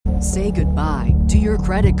Say goodbye to your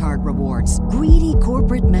credit card rewards. Greedy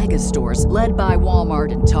corporate mega stores, led by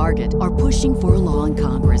Walmart and Target, are pushing for a law in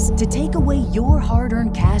Congress to take away your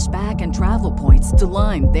hard-earned cash back and travel points to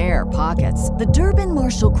line their pockets. The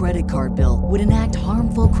Durbin-Marshall credit card bill would enact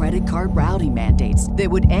harmful credit card routing mandates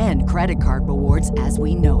that would end credit card rewards as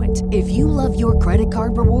we know it. If you love your credit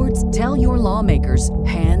card rewards, tell your lawmakers,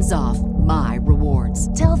 hands off my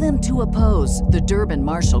rewards. Tell them to oppose the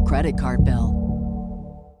Durbin-Marshall credit card bill.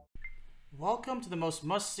 Welcome to the most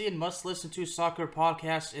must-see and must-listen-to soccer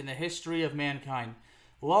podcast in the history of mankind.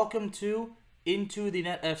 Welcome to Into the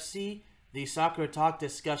Net FC, the soccer talk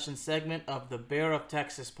discussion segment of the Bear of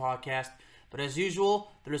Texas podcast. But as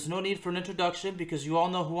usual, there is no need for an introduction because you all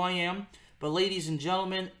know who I am. But ladies and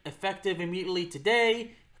gentlemen, effective immediately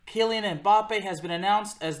today, Kylian Mbappé has been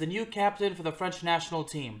announced as the new captain for the French national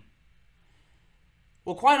team.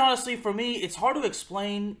 Well, quite honestly, for me, it's hard to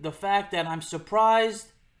explain the fact that I'm surprised,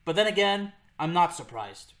 but then again, I'm not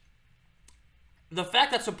surprised. The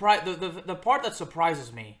fact that the part that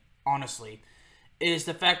surprises me, honestly, is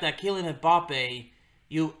the fact that Kylian Mbappé,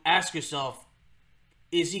 you ask yourself,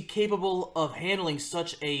 is he capable of handling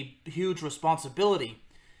such a huge responsibility?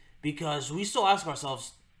 Because we still ask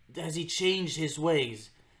ourselves, has he changed his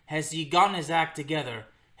ways? Has he gotten his act together?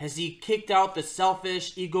 Has he kicked out the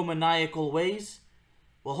selfish, egomaniacal ways?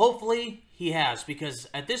 Well, hopefully he has, because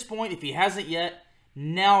at this point, if he hasn't yet,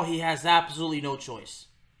 now he has absolutely no choice.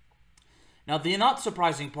 Now, the not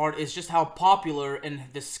surprising part is just how popular and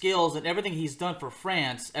the skills and everything he's done for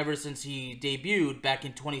France ever since he debuted back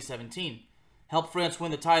in 2017. Helped France win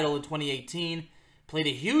the title in 2018, played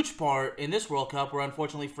a huge part in this World Cup where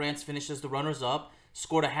unfortunately France finished as the runners-up,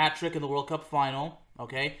 scored a hat-trick in the World Cup final,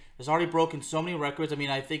 okay? Has already broken so many records. I mean,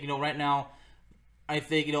 I think, right now,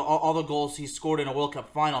 all the goals he scored in a World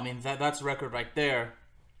Cup final, I mean, that's a record right there,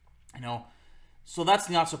 So that's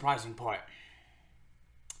the not surprising part.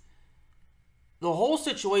 The whole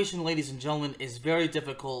situation, ladies and gentlemen, is very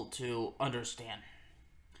difficult to understand.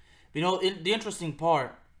 The interesting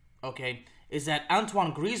part, okay, is that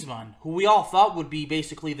Antoine Griezmann, who we all thought would be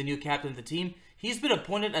basically the new captain of the team, he's been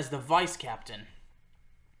appointed as the vice-captain.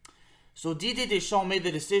 So Didier Deschamps made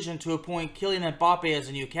the decision to appoint Kylian Mbappé as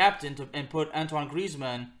a new captain and put Antoine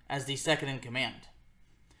Griezmann as the second-in-command.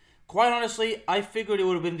 Quite honestly, I figured it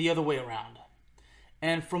would have been the other way around.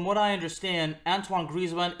 And from what I understand, Antoine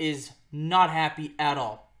Griezmann is not happy at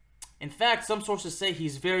all. In fact, some sources say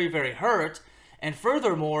he's very, very hurt, and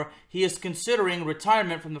furthermore, he is considering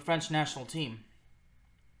retirement from the French national team.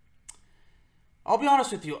 I'll be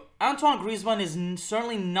honest with you, Antoine Griezmann is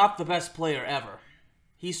certainly not the best player ever.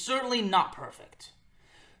 He's certainly not perfect.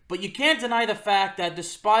 But you can't deny the fact that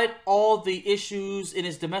despite all the issues in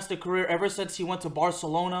his domestic career ever since he went to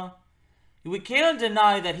Barcelona, we can't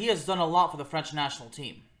deny that he has done a lot for the French national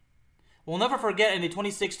team. We'll never forget in the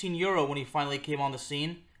 2016 Euro when he finally came on the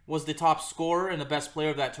scene, was the top scorer and the best player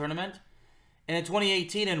of that tournament. And in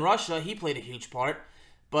 2018 in Russia, he played a huge part.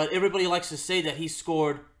 But everybody likes to say that he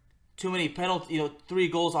scored too many penalties, 3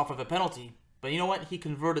 goals off of a penalty. But you know what? He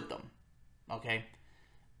converted them. Okay?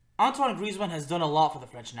 Antoine Griezmann has done a lot for the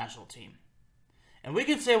French national team. And we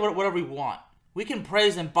can say whatever we want. We can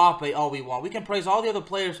praise Mbappé all we want. We can praise all the other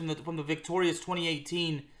players from the victorious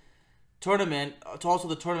 2018 tournament to also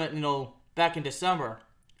the tournament, back in December.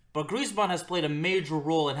 But Griezmann has played a major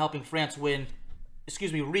role in helping France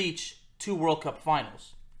reach 2 World Cup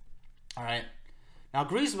finals. All right. Now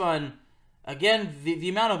Griezmann, again, the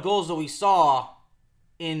amount of goals that we saw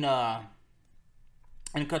in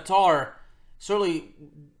Qatar, certainly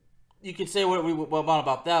you could say what we want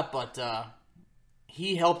about that, but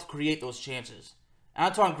he helped create those chances.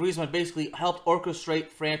 Antoine Griezmann basically helped orchestrate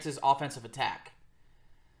France's offensive attack.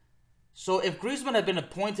 So if Griezmann had been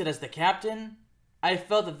appointed as the captain, I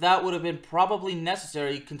felt that would have been probably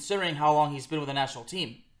necessary considering how long he's been with the national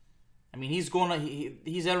team. I mean, he's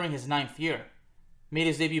entering his 9th year. Made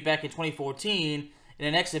his debut back in 2014 in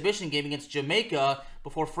an exhibition game against Jamaica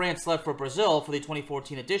before France left for Brazil for the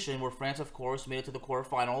 2014 edition, where France, of course, made it to the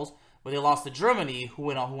quarterfinals, where they lost to Germany, who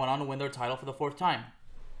went on to win their title for the 4th time.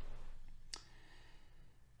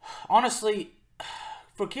 Honestly,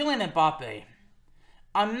 for Kylian Mbappé,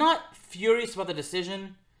 I'm not furious about the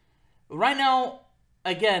decision. Right now,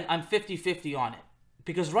 again, I'm 50-50 on it.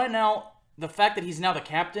 Because right now, the fact that he's now the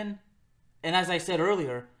captain, and as I said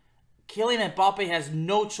earlier, Kylian Mbappé has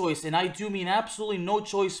no choice, and I do mean absolutely no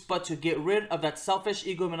choice but to get rid of that selfish,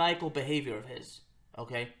 egomaniacal behavior of his.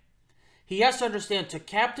 Okay? He has to understand, to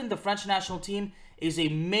captain the French national team is a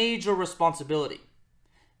major responsibility.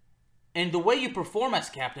 And the way you perform as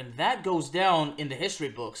captain, that goes down in the history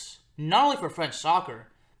books, not only for French soccer,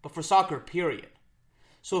 but for soccer period.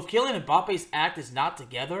 So if Kylian Mbappe's act is not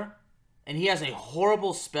together, and he has a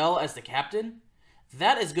horrible spell as the captain,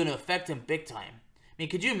 that is going to affect him big time. I mean,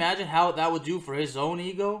 could you imagine how that would do for his own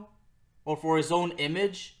ego? Or for his own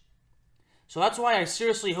image? So that's why I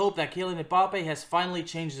seriously hope that Kylian Mbappé has finally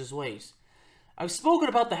changed his ways. I've spoken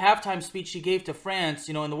about the halftime speech he gave to France,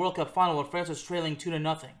 in the World Cup final when France was trailing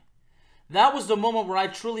 2-0. That was the moment where I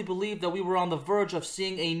truly believed that we were on the verge of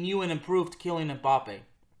seeing a new and improved Kylian Mbappé.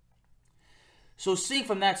 So seeing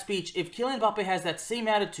from that speech, if Kylian Mbappé has that same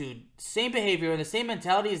attitude, same behavior, and the same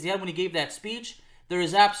mentality as he had when he gave that speech, there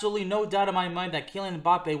is absolutely no doubt in my mind that Kylian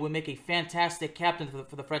Mbappé would make a fantastic captain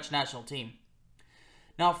for the French national team.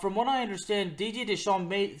 Now, from what I understand, Didier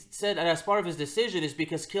Deschamps said that as part of his decision is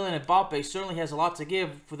because Kylian Mbappé certainly has a lot to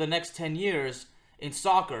give for the next 10 years in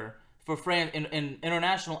soccer for France, in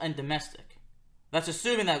international and domestic. That's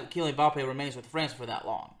assuming that Kylian Mbappé remains with France for that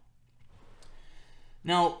long.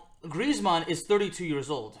 Now, Griezmann is 32 years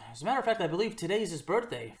old. As a matter of fact, I believe today is his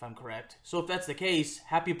birthday, if I'm correct. So if that's the case,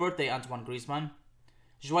 happy birthday, Antoine Griezmann.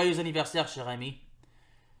 Joyeux anniversaire, cher ami.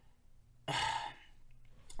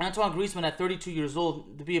 Antoine Griezmann, at 32 years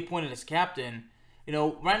old, to be appointed as captain,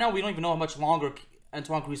 right now we don't even know how much longer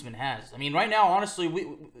Antoine Griezmann has. I mean, right now, honestly,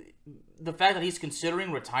 the fact that he's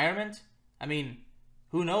considering retirement, I mean,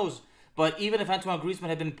 who knows? But even if Antoine Griezmann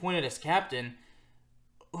had been appointed as captain,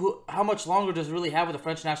 how much longer does he really have with the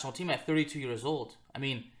French national team at 32 years old? I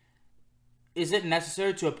mean, is it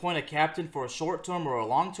necessary to appoint a captain for a short term or a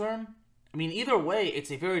long term? I mean, either way, it's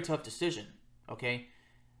a very tough decision, okay?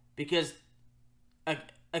 Because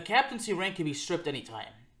a captaincy rank can be stripped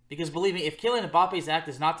anytime. Because believe me, if Kylian Mbappe's act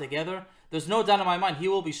is not together, there's no doubt in my mind he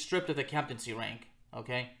will be stripped of the captaincy rank,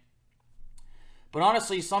 okay? But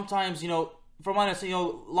honestly, sometimes, from my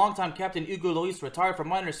understanding, longtime captain Hugo Lloris retired. From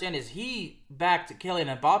my understanding, is he backed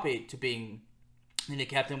Kylian Mbappé to being the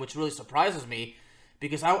captain, which really surprises me,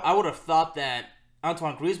 because I would have thought that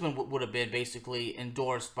Antoine Griezmann would have been basically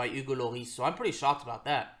endorsed by Hugo Lloris, so I'm pretty shocked about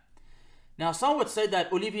that. Now, some would say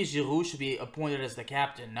that Olivier Giroud should be appointed as the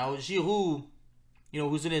captain. Now, Giroud,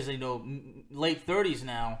 who's in his late 30s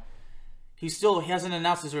now, he hasn't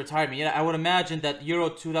announced his retirement yet. I would imagine that Euro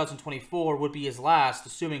 2024 would be his last,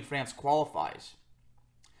 assuming France qualifies.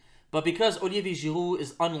 But because Olivier Giroud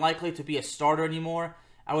is unlikely to be a starter anymore,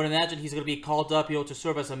 I would imagine he's going to be called up, to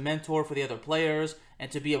serve as a mentor for the other players and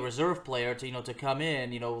to be a reserve player to come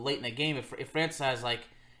in, late in the game. If France has a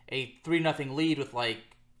 3-0 lead with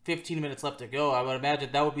 15 minutes left to go, I would imagine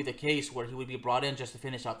that would be the case where he would be brought in just to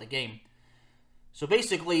finish out the game. So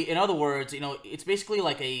basically, in other words, it's basically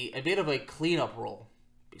a bit of a cleanup role.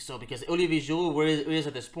 So because Olivier Giroud, where he is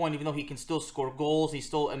at this point, even though he can still score goals, he's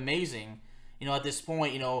still amazing. At this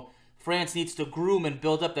point, France needs to groom and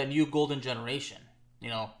build up that new golden generation.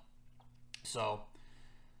 So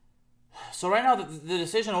right now, the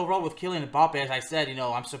decision overall with Kylian Mbappé, as I said,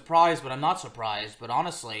 I'm surprised, but I'm not surprised. But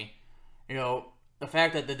honestly, the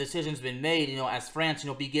fact that the decision's been made, as France,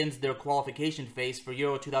 begins their qualification phase for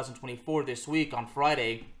Euro 2024 this week on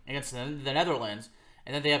Friday against the Netherlands,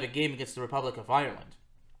 and then they have a game against the Republic of Ireland.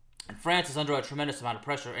 And France is under a tremendous amount of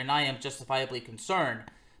pressure, and I am justifiably concerned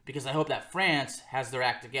because I hope that France has their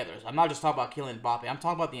act together. I'm not just talking about Kylian Mbappé, I'm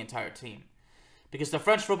talking about the entire team. Because the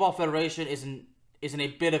French Football Federation is in a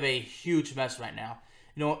bit of a huge mess right now.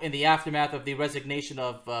 In the aftermath of the resignation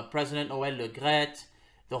of President Noël Le Graët,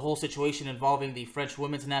 the whole situation involving the French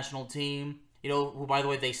women's national team, who, by the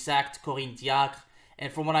way, they sacked Corinne Diacre.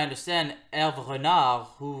 And from what I understand, Hervé Renard,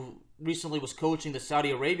 who recently was coaching the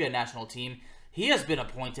Saudi Arabia national team, he has been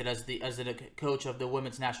appointed as the coach of the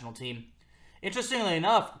women's national team. Interestingly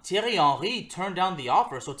enough, Thierry Henry turned down the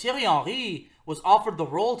offer. So Thierry Henry was offered the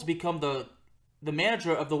role to become the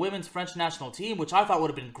manager of the women's French national team, which I thought would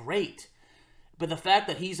have been great. But the fact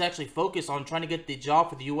that he's actually focused on trying to get the job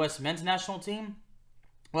for the U.S. men's national team,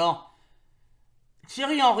 well,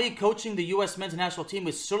 Thierry Henry coaching the U.S. men's national team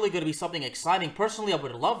is certainly going to be something exciting. Personally, I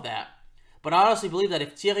would love that. But I honestly believe that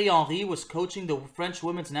if Thierry Henry was coaching the French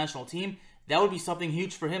women's national team, that would be something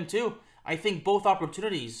huge for him too. I think both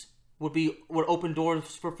opportunities would open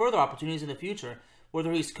doors for further opportunities in the future.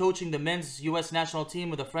 Whether he's coaching the men's U.S. national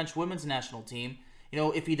team or the French women's national team,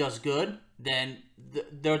 if he does good, then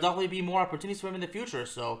there'll definitely be more opportunities for him in the future.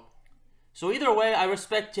 So either way, I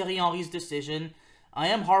respect Thierry Henry's decision. I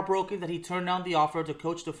am heartbroken that he turned down the offer to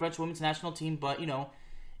coach the French women's national team, but,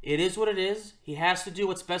 it is what it is. He has to do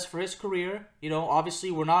what's best for his career. Obviously,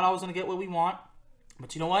 we're not always going to get what we want.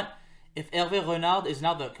 But you know what? If Hervé Renard is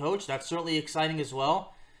now the coach, that's certainly exciting as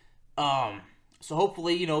well. So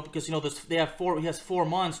hopefully, because, he has 4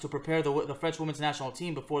 months to prepare the French women's national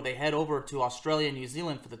team before they head over to Australia and New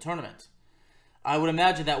Zealand for the tournament. I would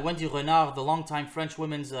imagine that Wendy Renard, the longtime French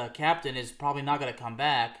women's captain, is probably not going to come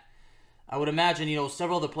back. I would imagine,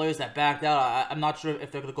 several of the players that backed out, I'm not sure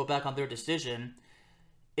if they're going to go back on their decision.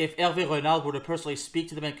 If Hervé Renard were to personally speak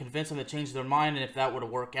to them and convince them to change their mind, and if that were to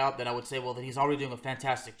work out, then I would say, well, then he's already doing a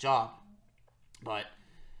fantastic job. But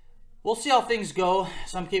we'll see how things go.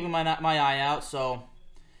 So I'm keeping my eye out. So,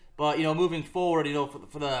 but moving forward,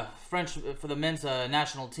 for the men's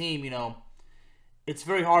national team, it's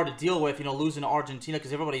very hard to deal with, losing to Argentina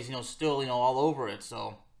because everybody's still all over it.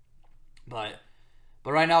 So, but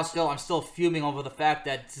right now, I'm still fuming over the fact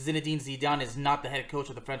that Zinedine Zidane is not the head coach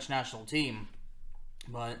of the French national team.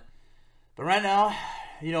 But right now,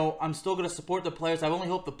 I'm still going to support the players. I only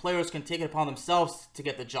hope the players can take it upon themselves to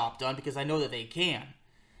get the job done because I know that they can.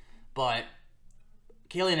 But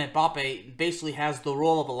Kylian Mbappé basically has the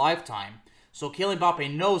role of a lifetime. So Kylian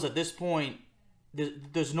Mbappé knows at this point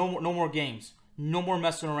there's no more games, no more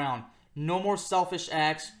messing around, no more selfish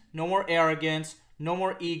acts, no more arrogance, no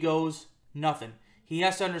more egos, nothing. He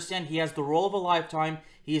has to understand he has the role of a lifetime.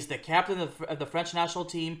 He is the captain of the French national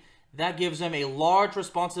team. That gives him a large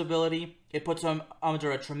responsibility. It puts him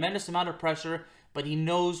under a tremendous amount of pressure, but he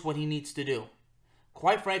knows what he needs to do.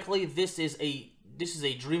 Quite frankly, this is a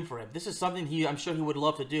dream for him. This is something I'm sure he would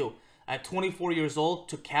love to do. At 24 years old,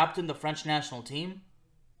 to captain the French national team,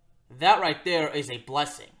 that right there is a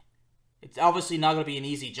blessing. It's obviously not going to be an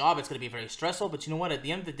easy job. It's going to be very stressful, but you know what? At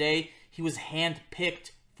the end of the day, he was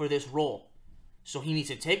handpicked for this role. So he needs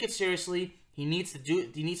to take it seriously. He needs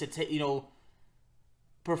to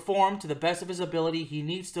perform to the best of his ability. He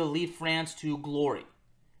needs to lead France to glory.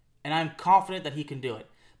 And I'm confident that he can do it.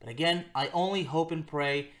 But again, I only hope and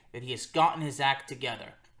pray that he has gotten his act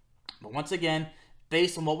together. But once again,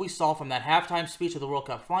 based on what we saw from that halftime speech of the World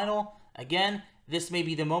Cup final, again, this may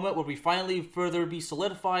be the moment where we finally further be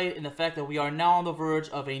solidified in the fact that we are now on the verge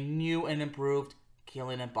of a new and improved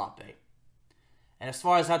Kylian Mbappé. And as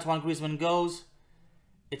far as Antoine Griezmann goes,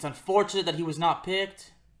 it's unfortunate that he was not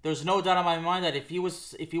picked. There's no doubt in my mind that if he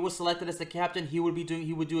was selected as the captain, he would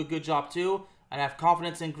do a good job too. I have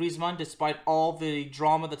confidence in Griezmann despite all the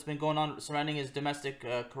drama that's been going on surrounding his domestic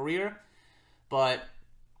career. But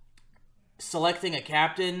selecting a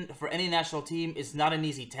captain for any national team is not an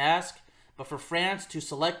easy task. But for France to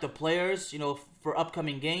select the players, for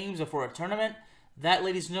upcoming games or for a tournament, that,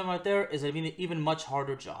 ladies and gentlemen, right there is an even much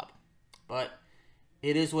harder job. But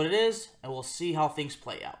it is what it is, and we'll see how things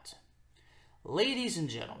play out. Ladies and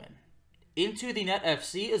gentlemen, Into the Net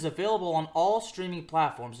FC is available on all streaming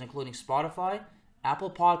platforms, including Spotify, Apple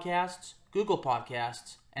Podcasts, Google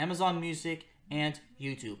Podcasts, Amazon Music, and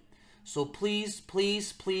YouTube. So please,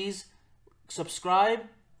 please, please subscribe.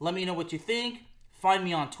 Let me know what you think. Find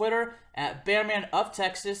me on Twitter at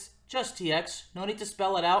BearmanofTexas, just TX, no need to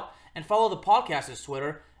spell it out. And follow the podcast's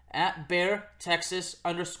Twitter at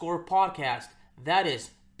BearTexas_podcast. That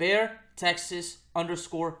is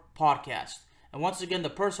BearTexas_podcast. And once again, the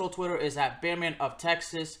personal Twitter is at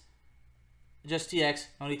BearmanofTexas, just TX,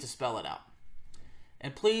 no need to spell it out.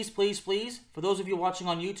 And please, please, please, for those of you watching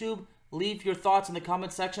on YouTube, leave your thoughts in the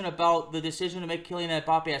comment section about the decision to make Kylian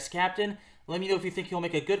Mbappé as captain. Let me know if you think he'll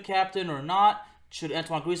make a good captain or not. Should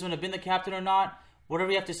Antoine Griezmann have been the captain or not?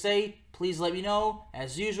 Whatever you have to say, please let me know.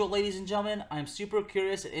 As usual, ladies and gentlemen, I'm super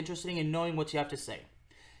curious and interested in knowing what you have to say.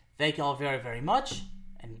 Thank you all very, very much,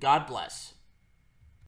 and God bless.